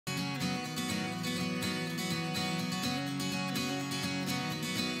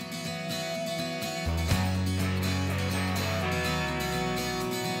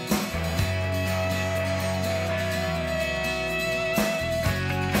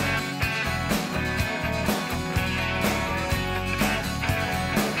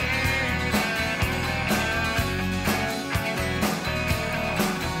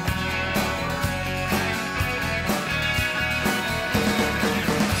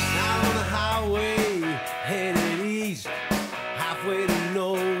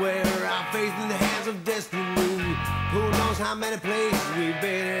many places we've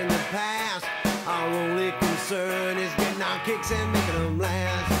been in the past. Our only concern is getting our kicks and making them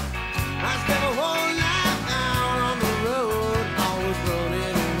last. I spent a whole life out on the road, always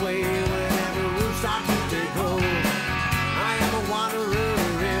running away whenever routes start to take hold. I am a wanderer,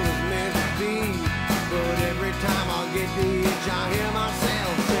 it was meant to be, but every time I get the itch I hear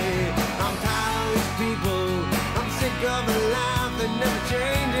myself say, I'm tired of these people, I'm sick of a life that never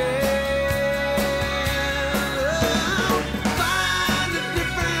changes.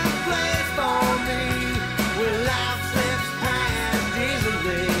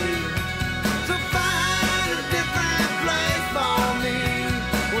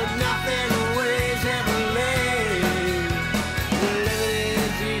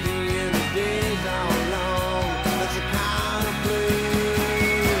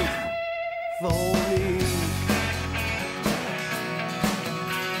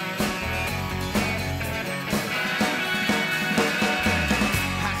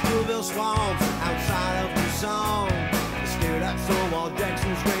 Swamps outside of Tucson, stared at Stonewall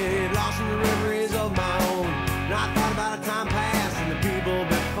Jackson's grave, lost in the memories of my own. And I thought about a time past and the people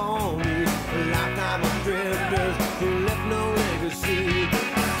before me, a lifetime of drifters who left no legacy.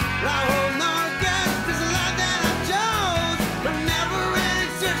 I hold no regrets, this is the life that I chose, but never really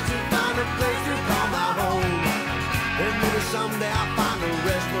searched to find a place to call my home. And maybe someday